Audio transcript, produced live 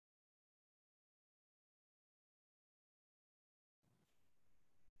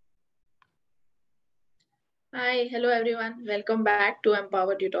Hi, hello everyone. Welcome back to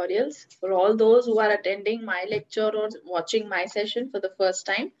Empower Tutorials. For all those who are attending my lecture or watching my session for the first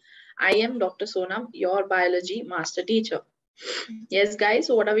time, I am Dr. Sonam, your biology master teacher. Yes, guys,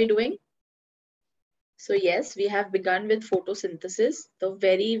 so what are we doing? So, yes, we have begun with photosynthesis, the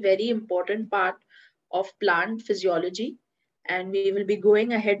very important part of plant physiology, and we will be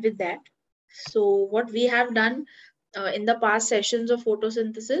going ahead with that. So, what we have done in the past sessions of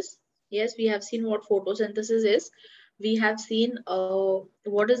photosynthesis, yes, we have seen what photosynthesis is. We have seen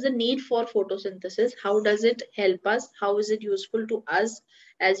what is the need for photosynthesis, how does it help us, how is it useful to us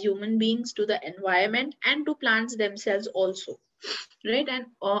as human beings, to the environment, and to plants themselves also, right? And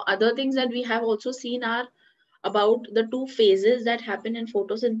other things that we have also seen are about the two phases that happen in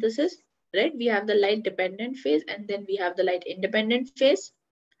photosynthesis, right? We have the light dependent phase and then we have the light independent phase.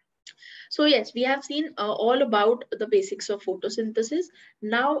 So yes, we have seen all about the basics of photosynthesis.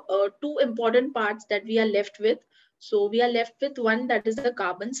 Now, two important parts that we are left with. So we are left with one, that is the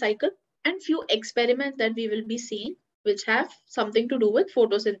carbon cycle, and few experiments that we will be seeing which have something to do with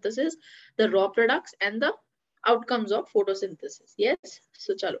photosynthesis, the raw products and the outcomes of photosynthesis. Yes,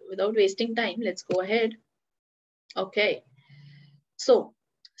 so chalo, without wasting time, let's go ahead. Okay, so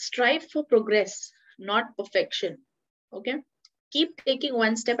strive for progress, not perfection. Okay, keep taking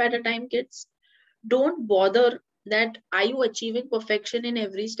one step at a time, kids. Don't bother that are you achieving perfection in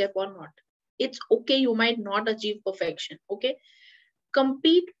every step or not. It's okay, you might not achieve perfection. Okay,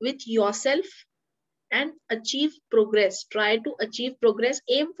 compete with yourself and achieve progress. Try to achieve progress,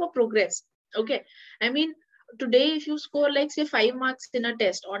 aim for progress. Okay, I mean, today if you score like say 5 marks in a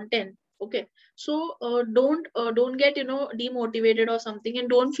test on 10, okay, so don't get demotivated or something, and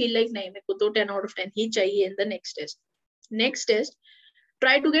don't feel like nahi meko to 10 out of 10 hi chahiye in the next test.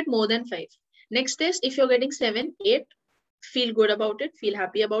 Try to get more than 5. Next test, if you're getting 7, 8, feel good about it, feel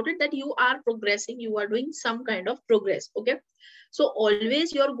happy about it, that you are progressing, you are doing some kind of progress. Okay, so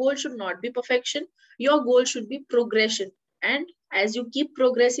always your goal should not be perfection, your goal should be progression. And as you keep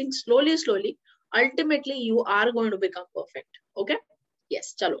progressing slowly, ultimately you are going to become perfect. Okay,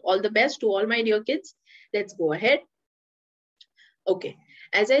 yes, chalo, all the best to all my dear kids. Let's go ahead. Okay,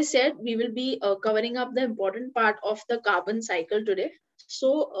 as I said, we will be covering up the important part of the carbon cycle today.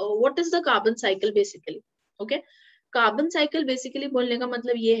 So, what is the carbon cycle basically? Okay, carbon cycle basically बोलने का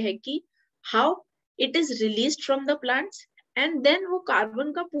मतलब ये है कि how it is released from the plants, and then वो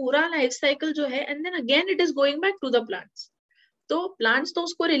carbon का पूरा life cycle जो है, and then again it is going back to the plants. तो प्लांट्स तो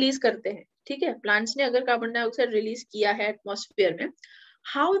उसको रिलीज करते हैं, ठीक है, प्लांट्स ने अगर कार्बन डाइऑक्साइड रिलीज किया है एटमॉस्फेयर में,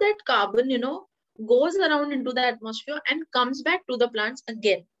 how that carbon goes around into the atmosphere and comes back to the plants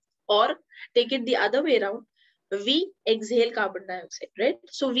again, or take it the other way around, we exhale carbon dioxide, right?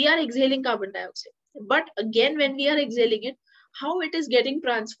 So we are exhaling carbon dioxide, but again when we are exhaling it, how it is getting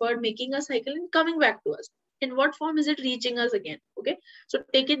transferred, making a cycle and coming back to us, in what form is it reaching us again? Okay, so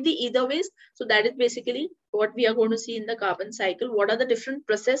take it the either ways. So that is basically what we are going to see in the carbon cycle. What are the different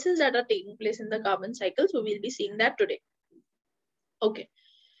processes that are taking place in the carbon cycle? So we'll be seeing that today. Okay,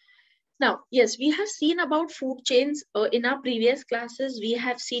 now, yes, we have seen about food chains in our previous classes. We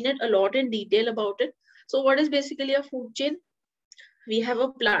have seen it a lot in detail about it. So what is basically a food chain? We have a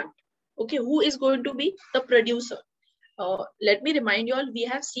plant. Okay, who is going to be the producer? Let me remind you all, we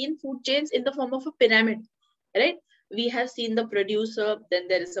have seen food chains in the form of a pyramid, right? We have seen the producer, then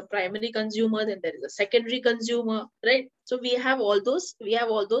there is a primary consumer, then there is a secondary consumer, right? So we have all those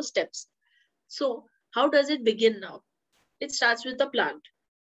steps. So how does it begin now? It starts with the plant.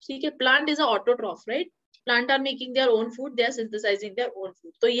 ठीक है, plant is a autotroph, right? Plant are making their own food, they are synthesizing their own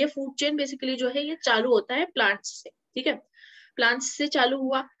food. तो ये food chain basically जो है ये चालू होता है plants से, ठीक है, plants से चालू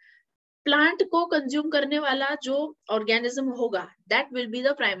हुआ. Plant को consume करने वाला जो organism होगा, that will be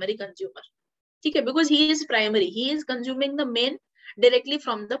the primary consumer, ठीक है, because he is primary, he is consuming the main directly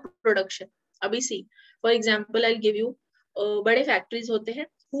from the production. अभी see, for example, I'll give you बड़े factories होते हैं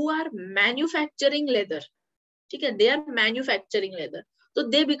who are manufacturing leather, ठीक है, they are manufacturing leather, तो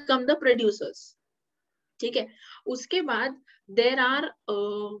they become the producers, ठीक है. उसके बाद there are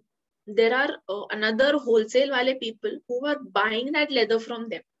another wholesale वाले people who are buying that leather from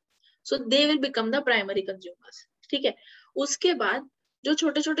them, so they will become the primary consumers, ठीक है. उसके बाद जो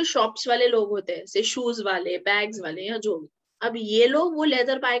छोटे छोटे शॉप्स वाले लोग होते हैं, से शूज वाले, बैग्स वाले, या जो भी, अब ये लोग वो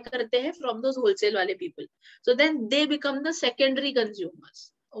लेदर बाय करते हैं फ्रॉम दोस होलसेल वाले people, so then they become the secondary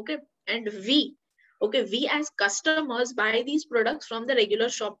consumers. Okay, and we as customers buy these products from the regular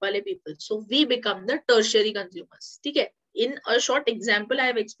shop wale people, so we become the tertiary consumers, ठीक है. In a short example I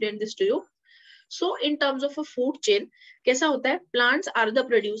have explained this to you. So in terms of a food chain, कैसा होता है? Plants are the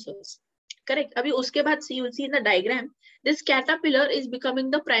producers, Correct. अभी उसके बाद see, you see in the diagram, this caterpillar is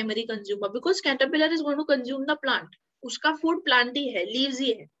becoming the primary consumer because caterpillar is going to consume the plant. उसका food plant ही है, leaves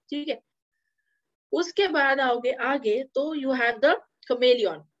ही है, ठीक है. उसके बाद आओगे आगे तो you have the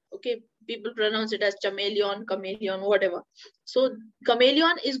chameleon. Okay, people pronounce it as chameleon, chameleon, whatever. So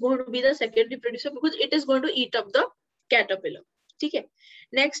chameleon is going to be the secondary producer because it is going to eat up the caterpillar. ठीक है.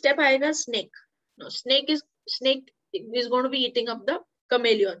 Next step आएगा snake. No, snake is going to be eating up the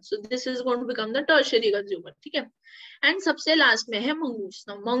chameleon. So this is going to become the tertiary consumer. ठीक है. And सबसे last में है mongoose.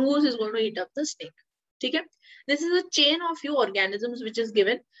 Now mongoose is going to eat up the snake. ठीक है. This is a chain of few organisms which is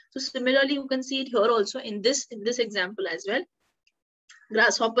given. So similarly, you can see it here also in this example as well.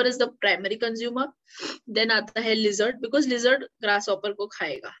 Grasshopper is the primary consumer. Then आता है lizard because lizard grasshopper को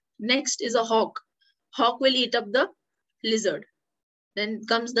खाएगा. Next is a hawk. Hawk will eat up the lizard. Then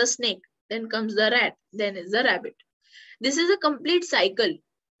comes the snake. Then comes the rat. Then is the rabbit. This is a complete cycle.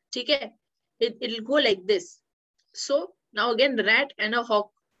 ठीक है? It'll go like this. So now again, rat and a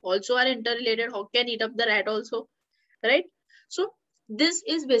hawk also are interrelated. Hawk can eat up the rat also, right? So this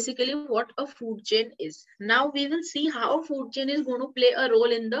is basically what a food chain is. Now we will see how food chain is going to play a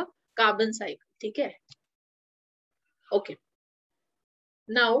role in the carbon cycle. ठीक है? Okay.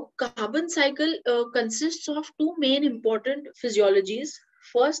 Now carbon cycle consists of two main important physiologies.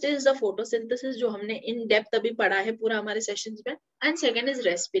 First is the photosynthesis जो हमने in depth अभी पढ़ा है पूरा हमारे sessions में, and second is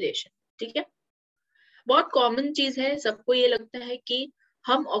respiration. ठीक है? बहुत कॉमन चीज है, सबको ये लगता है कि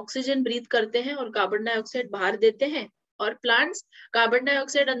हम ऑक्सीजन ब्रीथ करते हैं और कार्बन डाइऑक्साइड बाहर देते हैं, और प्लांट्स कार्बन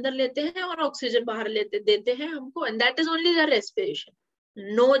डाइऑक्साइड अंदर लेते हैं और ऑक्सीजन बाहर देते हैं हमको, and that is only there respiration.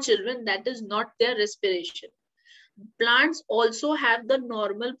 No children, that is not there respiration. Plants also have the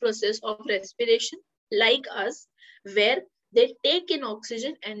normal process of respiration like us, where they take in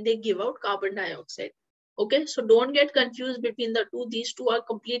oxygen and they give out carbon dioxide. Okay, so don't get confused between the two. These two are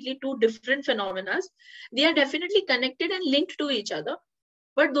completely two different phenomena. They are definitely connected and linked to each other,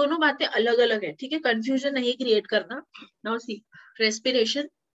 but दोनों बातें अलग अलग है. ठीक है, confusion नहीं create करना. Now see, respiration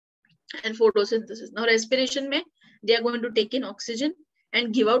and photosynthesis. Now respiration में they are going to take in oxygen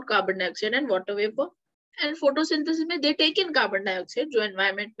and give out carbon dioxide and water vapor. And photosynthesis में they take in carbon dioxide जो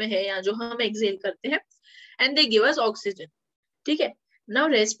environment में है या जो हम exhale करते हैं, and they give us oxygen. ठीक है. Now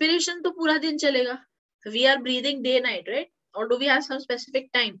respiration तो पूरा दिन चलेगा. We are breathing day night, right? Or do we have some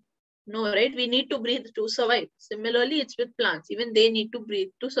specific time? No, right? We need to breathe to survive. Similarly, it's with plants. Even they need to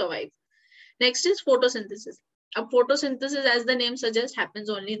breathe to survive. Next is photosynthesis. Now, photosynthesis, as the name suggests, happens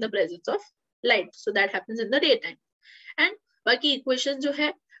only in the presence of light. So that happens in the daytime. And बाकी equation जो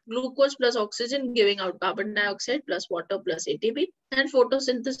है, glucose plus oxygen giving out carbon dioxide plus water plus ATP. And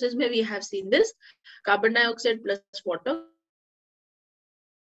photosynthesis में we have seen this, carbon dioxide plus water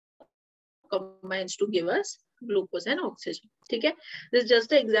combines to give us glucose and oxygen. Okay, this is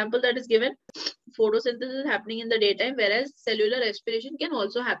just an example that is given. Photosynthesis is happening in the daytime, whereas cellular respiration can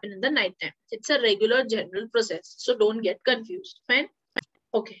also happen in the night time. It's a regular general process, so don't get confused. Fine.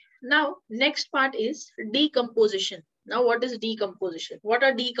 Okay, now next part is decomposition. Now what is decomposition? What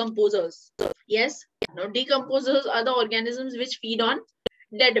are decomposers? Yes, now decomposers are the organisms which feed on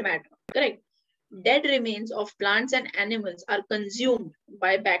dead matter. Correct. Dead remains of plants and animals are consumed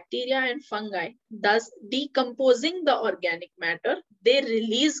by bacteria and fungi, thus decomposing the organic matter. They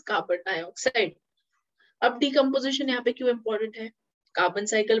release carbon dioxide. अब decomposition यहाँ पे क्यों important है? Carbon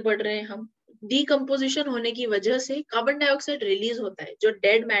cycle पढ़ रहे हैं हम. Decomposition होने की वजह से कार्बन डाइऑक्साइड रिलीज होता है. जो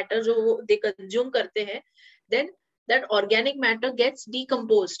डेड मैटर जो they consume करते हैं, then that organic matter gets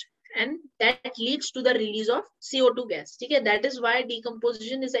decomposed. And that leads to the release of CO2 gas. Okay? That is why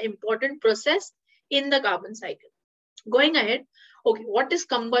decomposition is an important process in the carbon cycle. Going ahead, okay, what is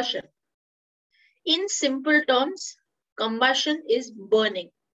combustion? In simple terms, combustion is burning.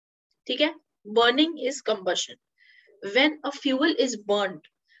 Okay? Burning is combustion. When a fuel is burnt,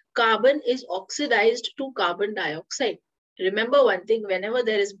 carbon is oxidized to carbon dioxide. Remember one thing, whenever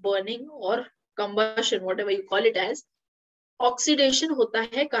there is burning or combustion, whatever you call it as, oxidation होता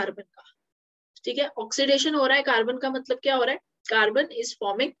है carbon का. ठीक है, oxidation हो रहा है carbon का मतलब क्या हो रहा है? Carbon is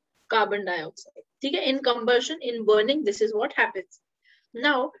forming carbon dioxide. ठीक है, इन combustion, in burning, this is what happens.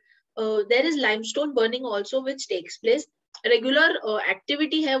 Now there is limestone burning also which takes place. Regular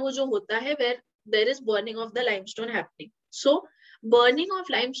activity है वो जो होता है where there is burning of the limestone happening. So burning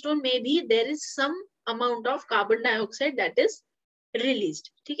of limestone may be there is some amount of carbon dioxide that is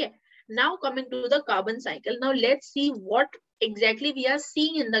released. ठीक है. Now coming to the carbon cycle. Now let's see what exactly we are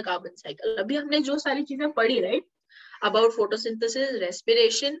seeing in the carbon cycle. अभी हमने जो सारी चीजें पढ़ी, right? About photosynthesis,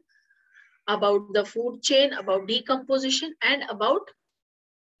 respiration, about the food chain, about decomposition, and about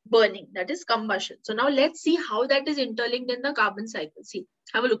burning, that is combustion. So now let's see how that is interlinked in the carbon cycle. See,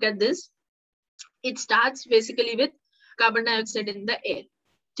 have a look at this. It starts basically with carbon dioxide in the air,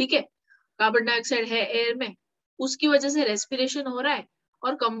 ठीक है, carbon dioxide है air में, उसकी वजह से respiration हो रहा है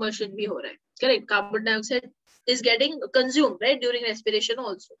और कंबशन भी हो रहा है, correct, carbon dioxide is getting consumed right during respiration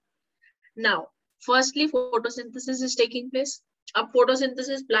also. Now firstly photosynthesis is taking place. अब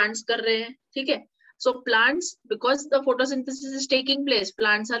photosynthesis plants कर रहे हैं, ठीक है, so plants, because the photosynthesis is taking place,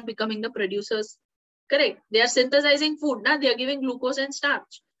 plants are becoming the producers, correct, they are synthesizing food na, they are giving glucose and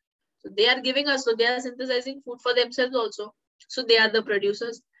starch, so they are giving us, so they are synthesizing food for themselves also, so they are the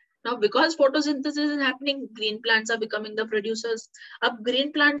producers. Now because photosynthesis is happening, green plants are becoming the producers. अब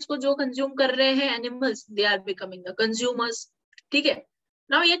green plants को जो consume कर रहे हैं animals, they are becoming the consumers, ठीक है.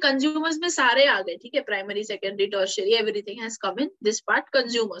 Now ये consumers में सारे आ गए, ठीक है, primary, secondary, tertiary, everything has come in this part,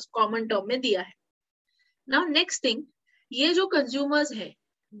 consumers common term में दिया है. Now next thing, ये जो consumers है,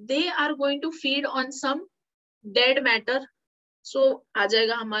 they are going to feed on some dead matter. So आ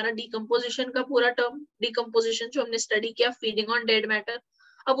जाएगा हमारा डिकम्पोजिशन का पूरा टर्म, डिकम्पोजिशन जो हमने स्टडी किया, फीडिंग ऑन डेड मैटर.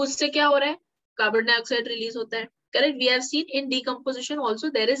 अब उससे क्या हो रहा है, कार्बन डाइऑक्साइड रिलीज होता है, correct, we have seen in decomposition also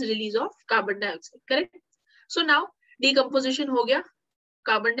there is release of carbon dioxide, correct. So now decomposition हो गया,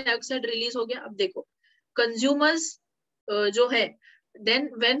 कार्बन डाइऑक्साइड रिलीज हो गया. अब देखो कंज्यूमर्स जो है, then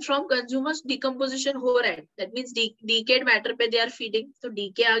when from consumers decomposition हो रहा है, दैट मींस डीकेड मैटर पे दे आर फीडिंग, तो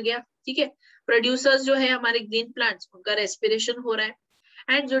डीके आ गया, ठीक है. प्रोड्यूसर्स जो है हमारे ग्रीन प्लांट्स, उनका रेस्पिरेशन हो रहा है,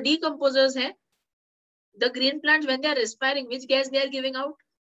 एंड जो डीकम्पोजर्स है, the green plants when they are respiring, which gas they are giving out,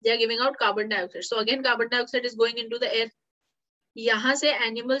 they are giving out carbon dioxide. So again carbon dioxide is going into the air. यहाँ से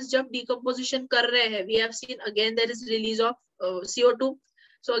animals जब decomposition कर रहे हैं, we have seen again there is release of CO2,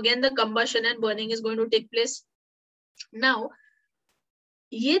 so again the combustion and burning is going to take place. Now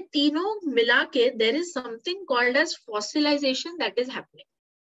ये तीनों मिला के there is something called as fossilization that is happening.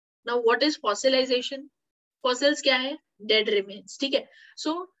 Now what is fossilization? Fossils क्या है, dead remains, ठीक है.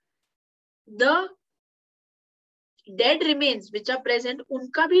 So the dead remains which are present,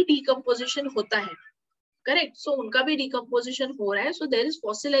 उनका भी decomposition होता है, correct, so उनका भी decomposition हो रहा है, so there is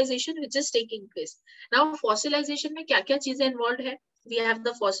fossilization which is taking place. Now fossilization में क्या क्या चीजें involved है, we have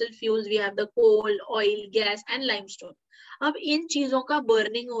the fossil fuels, we have the coal, oil, gas and limestone. अब इन चीजों का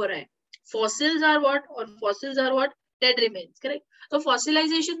burning हो रहा है. Fossils are what, और fossils are what, dead remains, correct. तो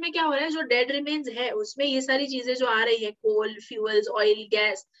fossilization में क्या हो रहा है, जो dead remains है उसमें ये सारी चीजें जो आ रही है, coal, fuels, oil,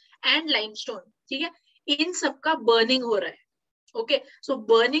 gas and limestone, ठीक है, इन सब का burning हो रहा है. Okay, so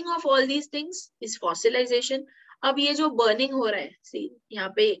burning of all these things is fossilization. अब ये जो burning हो रहा है, see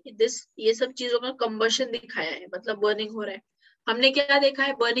यहाँ पे this, ये सब चीजों का combustion दिखाया है, मतलब burning हो रहा है. हमने क्या देखा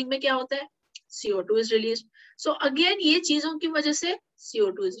है, burning में क्या होता है, CO2 is released. So again ये चीजों की वजह से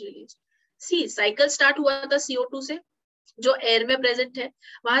CO2 is released. See cycle start हुआ था CO2 से, जो एयर में प्रेजेंट है,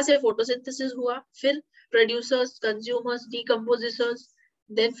 वहां से फोटोसिंथेसिस हुआ, फिर प्रोड्यूसर्स, कंज्यूमर्स, डीकम्पोजिशर्स,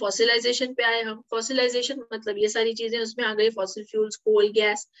 देन फॉसिलाइजेशन पे आए हम. फॉसिलाइजेशन मतलब ये सारी चीजें उसमें आ गई, fossil fuels, coal,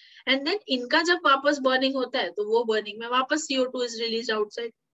 gas, and then इनका जब वापस बर्निंग होता है तो वो बर्निंग में वापस CO2 is release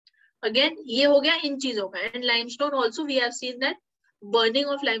outside. Again ये हो गया इन चीजों का. And limestone also we have seen that burning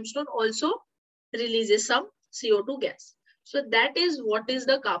of limestone also releases some CO2 gas. So that is what is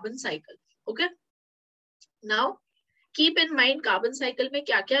the carbon cycle. Okay, now keep in mind carbon cycle में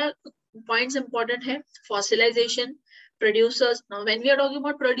क्या क्या points important है. Fossilization, producers. Now when we are talking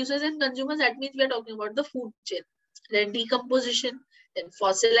about producers and consumers, that means we are talking about the food chain. Then decomposition, then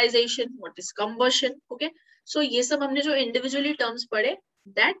fossilization, what is combustion. Okay, so ये सब हमने जो individually terms पढ़े,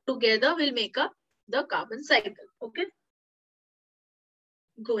 that together will make up the carbon cycle. Okay,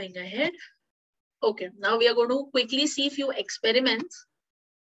 going ahead. Okay, now we are going to quickly see few experiments.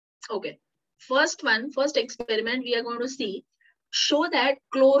 Okay, first experiment we are going to see, show that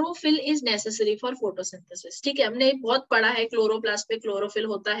chlorophyll is necessary for photosynthesis. ठीक है, हमने बहुत पढ़ा है chloroplast पे chlorophyll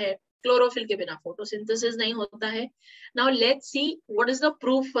होता है, chlorophyll के बिना photosynthesis नहीं होता है. Now let's see what is the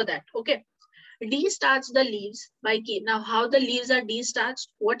proof for that. Okay, de-starch the leaves by keep. Now how the leaves are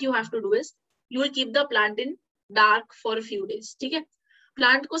de-starched? What you have to do is you will keep the plant in dark for a few days. ठीक है,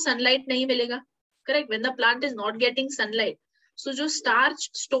 plant को sunlight नहीं मिलेगा. Correct, when the plant is not getting sunlight, so जो starch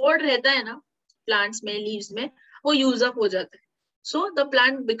stored रहता है ना plants में, leaves में, वो use up हो जाता है. So the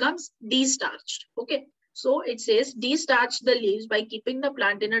plant becomes de-starched. Okay, so it says de-starch the leaves by keeping the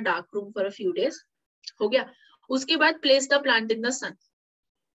plant in a dark room for a few days. हो गया. उसके बाद place the plant in the sun.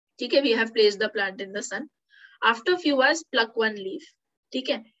 ठीक है, we have placed the plant in the sun. After few hours pluck one leaf. ठीक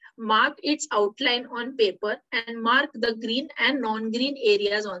है, mark its outline on paper and mark the green and non-green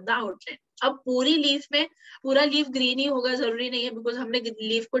areas on the outline. अब पूरी leaf में पूरा leaf green ही होगा जरूरी नहीं है, बिकॉज हमने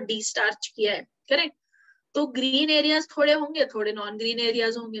लीफ को डी-स्टार्च किया है. करेक्ट, तो ग्रीन एरियाज थोड़े होंगे, थोड़े नॉन ग्रीन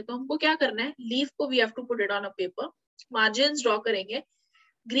एरियाज होंगे. तो हमको क्या करना है, लीफ को we have to put it on a paper, margins draw करेंगे,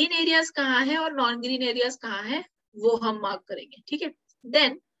 ग्रीन एरियाज कहाँ है और नॉन ग्रीन एरियाज कहाँ है वो हम मार्क करेंगे, ठीक है।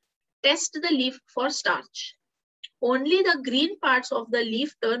 Then test the leaf for starch, only the green parts of the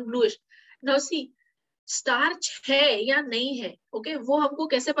leaf turn bluish. Now see starch है या नहीं है, ओके वो हमको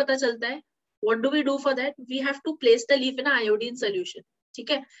कैसे पता चलता है? What do we do for that? We have to place the leaf in iodine solution,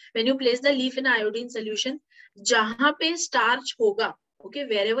 ठीक है। When you place the leaf in iodine solution, जहां पे स्टार्च होगा, okay,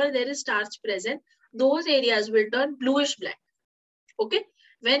 wherever there is starch present, those areas will turn bluish black, okay.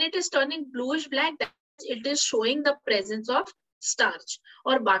 When it is turning bluish black, that it is showing the presence of starch,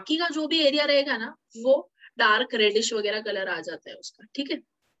 और बाकी का जो भी area रहेगा ना वो डार्क रेडिश वगैरह कलर आ जाता है उसका, ठीक है।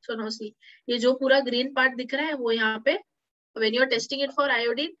 सो नाउ सी, ये जो पूरा ग्रीन पार्ट दिख रहा है वो यहाँ पे when you are testing it for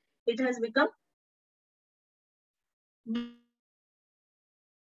iodine, it has become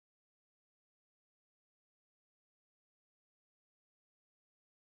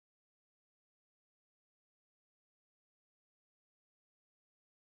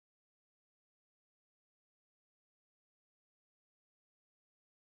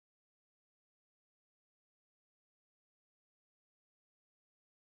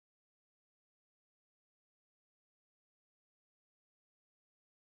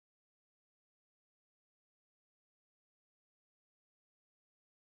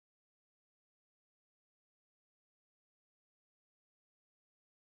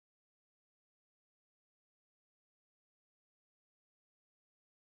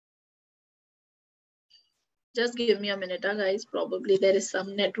just give me a minute, guys. Probably there is some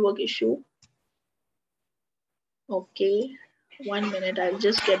network issue. Okay, 1 minute. I'll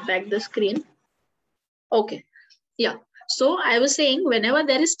just get back the screen. Okay, yeah. So I was saying, whenever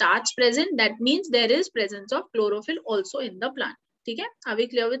there is starch present, that means there is presence of chlorophyll also in the plant. Okay, are we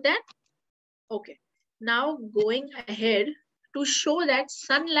clear with that? Okay. Now going ahead to show that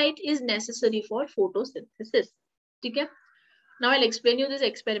sunlight is necessary for photosynthesis. Okay. Now I'll explain you this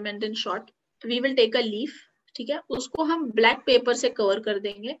experiment in short. We will take a leaf, ठीक है, उसको हम black pepper से cover कर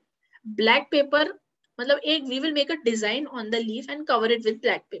देंगे. Black pepper मतलब एक we will make a design on the leaf and cover it with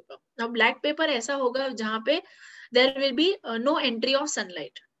black pepper. Now black pepper ऐसा होगा जहां पे there will be no entry of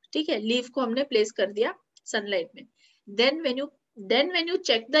sunlight, ठीक है. लीफ को हमने प्लेस कर दिया सनलाइट में. Then when you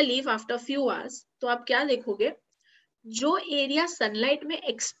check the leaf after few hours, तो आप क्या देखोगे, जो एरिया सनलाइट में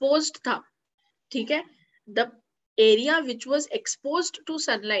एक्सपोज्ड था, ठीक है, the area which was exposed to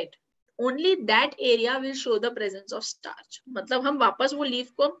sunlight, only that area will show the presence of starch. मतलब हम वापस वो लीफ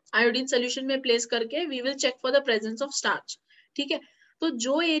को आयोडीन सोल्यूशन में प्लेस करके we will check for the presence of starch, ठीक है. तो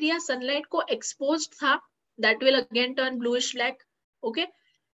जो एरिया सनलाइट को एक्सपोज्ड था that will again turn bluish black, okay,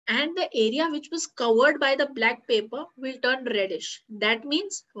 and the area which was covered by the black paper will turn reddish. That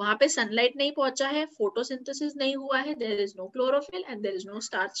means वहां पे sunlight नहीं पहुंचा है, फोटोसिंथेसिस नहीं हुआ है, there is no chlorophyll and there is no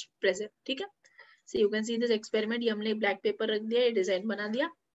starch present, ठीक है. So you can see this experiment. ये हमने ब्लैक पेपर रख दिया, ये डिजाइन बना दिया.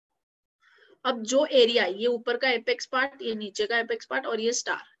 अब जो एरिया, ये ऊपर का एपेक्स पार्ट, ये नीचे का एपेक्स पार्ट और ये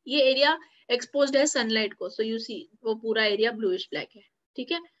स्टार, ये एरिया एक्सपोज्ड है सनलाइट को. सो यू सी वो पूरा एरिया ब्लूइश ब्लैक है,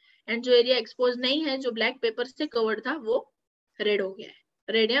 ठीक है. एंड जो एरिया एक्सपोज नहीं है, जो ब्लैक पेपर से कवर्ड था, वो रेड हो गया है,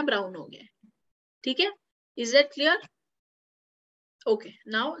 रेड या ब्राउन हो गया है, ठीक है. Is that clear? Okay.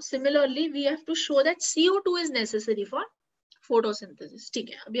 Now similarly we have to show that CO2 is necessary for photosynthesis, ठीक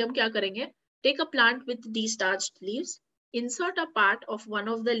है. अभी हम क्या करेंगे, take a plant with destarched leaves, insert a part of one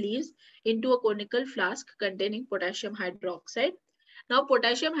of the leaves into a conical flask containing potassium hydroxide. Now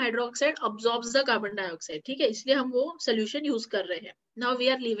potassium hydroxide absorbs the carbon dioxide, ठीक है, इसलिए हम वो solution use कर रहे हैं. Now we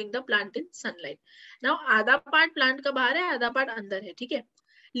are leaving the plant in sunlight. Now आधा part plant का बाहर है, आधा part अंदर है, ठीक है.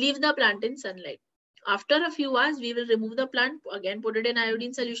 Leave the plant in sunlight. After a few hours, we will remove the plant, again put it in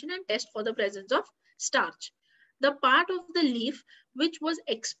iodine solution and test for the presence of starch. The part of the leaf which was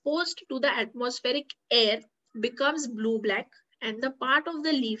exposed to the atmospheric air becomes blue-black, and the part of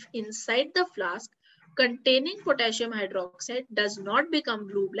the leaf inside the flask containing potassium hydroxide does not become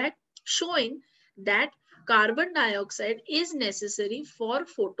blue-black, showing that carbon dioxide is necessary for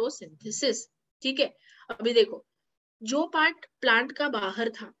photosynthesis. ठीक है. अभी देखो, जो part plant का बाहर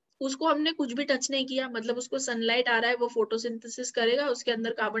था उसको हमने कुछ भी टच नहीं किया, मतलब उसको सनलाइट आ रहा है, वो फोटोसिंथेसिस करेगा, उसके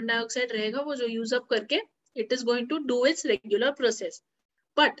अंदर कार्बन डाइऑक्साइड रहेगा, वो जो यूज अप करके it is going to do its regular process.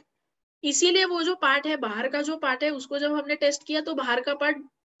 But इसीलिए वो जो पार्ट है, बाहर का जो पार्ट है, उसको जब हमने टेस्ट किया तो बाहर का part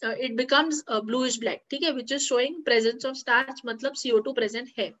it becomes bluish black, ठीक है, which is showing presence of starch, मतलब CO2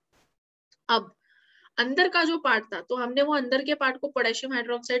 present है. अब अंदर का जो पार्ट था, तो हमने वो अंदर के पार्ट को पोटेशियम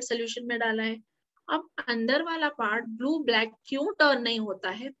हाइड्रोक्साइड सोल्यूशन में डाला है. अब अंदर वाला पार्ट ब्लू ब्लैक क्यों टर्न नहीं होता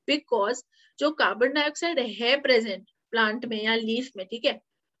है? बिकॉज जो कार्बन डाइऑक्साइड है प्रेजेंट प्लांट में या लीफ में, ठीक है,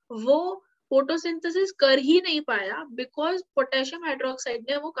 वो फोटोसिंथेसिस कर ही नहीं पाया बिकॉज पोटेशियम हाइड्रोक्साइड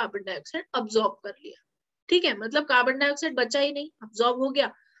ने वो कार्बन डाइऑक्साइड अब्सॉर्ब कर लिया, ठीक है, मतलब कार्बन डाइऑक्साइड बचा ही नहीं, अब्सॉर्ब हो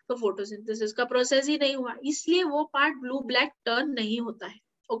गया, तो फोटोसिंथेसिस का प्रोसेस ही नहीं हुआ, इसलिए वो पार्ट ब्लू ब्लैक टर्न नहीं होता है.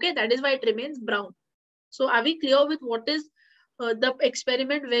 Okay, that is why it remains brown. So are we clear with what is the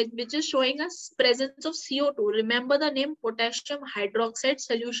experiment which is showing us presence of CO2? Remember the name, potassium hydroxide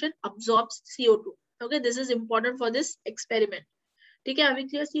solution absorbs CO2. Okay, this is important for this experiment. ठीक है, are we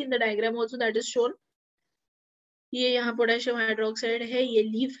clear? See in the diagram also that is shown. ये यहाँ potassium hydroxide है, ये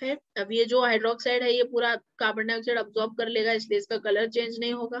leaf है. अब ये जो हाइड्रोक्साइड है ये पूरा कार्बन डाइऑक्साइड अब्सॉर्ब कर लेगा, इसलिए इसका कलर चेंज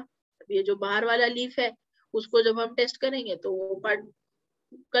नहीं होगा. अब ये जो बाहर वाला लीफ है उसको जब हम टेस्ट करेंगे तो वो पार्ट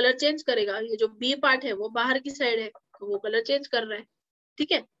कलर चेंज करेगा. ये जो बी पार्ट है वो बाहर की साइड है तो वो कलर चेंज कर रहा है.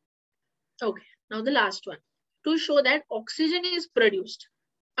 ठीक है, okay. Now the last one, to show that oxygen is produced.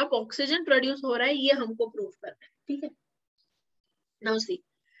 अब ऑक्सीजन प्रोड्यूस हो रहा है ये हमको प्रूव करना है. ठीक है, now see,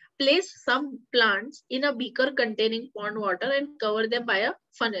 place some plants in a beaker containing pond water and cover them by a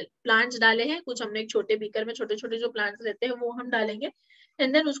funnel. Plants डाले हैं कुछ हमने एक छोटे बीकर में, छोटे छोटे जो plants रहते हैं वो हम डालेंगे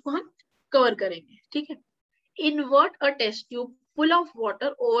and then उसको हम cover करेंगे. ठीक है, invert a test tube full of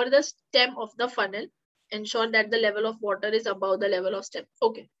water over the stem of the funnel. Ensure that the level of water is above the level of stem.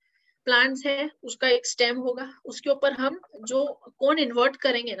 Okay, plants है, उसका एक stem होगा, उसके ऊपर हम जो कोन इन्वर्ट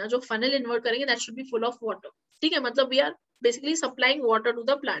करेंगे ना, जो funnel इन्वर्ट करेंगे, that should be full of water. ठीक है, मतलब we are basically supplying water to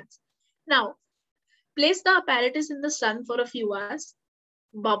the plants. Now, place the apparatus in the sun for a few hours.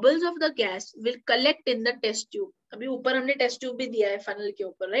 Bubbles of the gas will collect in the test tube. अभी ऊपर हमने test tube भी दिया है funnel के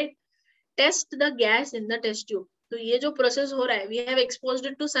ऊपर, right? Test the gas in the test tube. तो ये जो process हो रहा है, we have exposed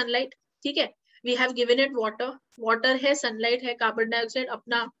it to sunlight. ठीक है, we have given it water. Water है, sunlight है, carbon dioxide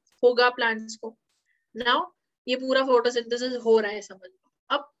अपना होगा plants को. Now, ये पूरा photosynthesis हो रहा है, समझ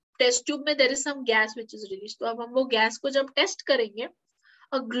लो. अब टेस्ट ट्यूब में there is some gas which is released. तो अब हम वो गैस को जब टेस्ट करेंगे,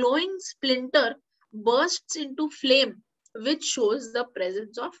 a glowing splinter bursts into flame which shows the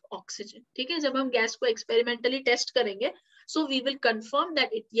presence of oxygen. ठीक है, जब हम गैस को experimentally टेस्ट करेंगे, so we will confirm that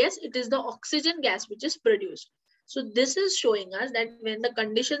yes, it is the oxygen gas which is produced. So this is showing us that when the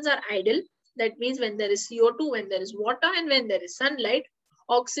conditions are ideal, that means when there is CO2, when there is water, and when there is sunlight,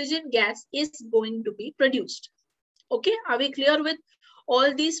 oxygen gas is going to be produced. Okay, are we clear with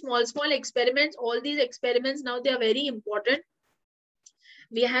all these small experiments? All these experiments now, they are very important.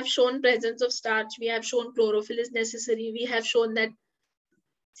 We have shown presence of starch, we have shown chlorophyll is necessary, we have shown that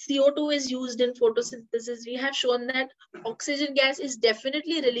CO2 is used in photosynthesis, we have shown that oxygen gas is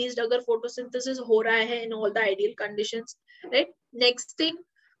definitely released agar photosynthesis ho raha hai in all the ideal conditions, right? Next thing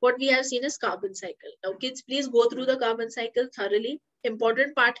what we have seen is carbon cycle. Now kids, please go through the carbon cycle thoroughly.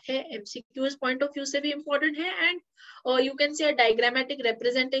 Important part hai, MCQ's point of view se bhi important hai, and you can say a diagrammatic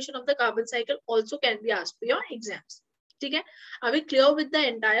representation of the carbon cycle also can be asked for your exams. ठीक है, are we clear with the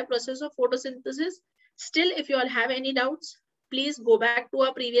entire process of photosynthesis? Still, if you all have any doubts, please go back to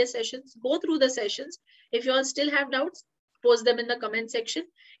our previous sessions, go through the sessions. If you all still have doubts, post them in the comment section.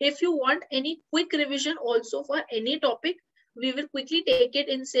 If you want any quick revision also for any topic, we will quickly take it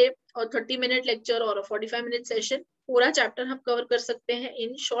in say a 30-minute lecture or a 45-minute session. पूरा chapter हम cover कर सकते हैं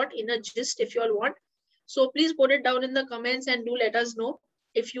in short, in a gist if you all want. So please put it down in the comments and do let us know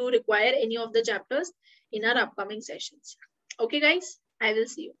if you require any of the chapters in our upcoming sessions. Okay guys, I will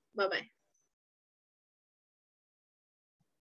see you. Bye bye.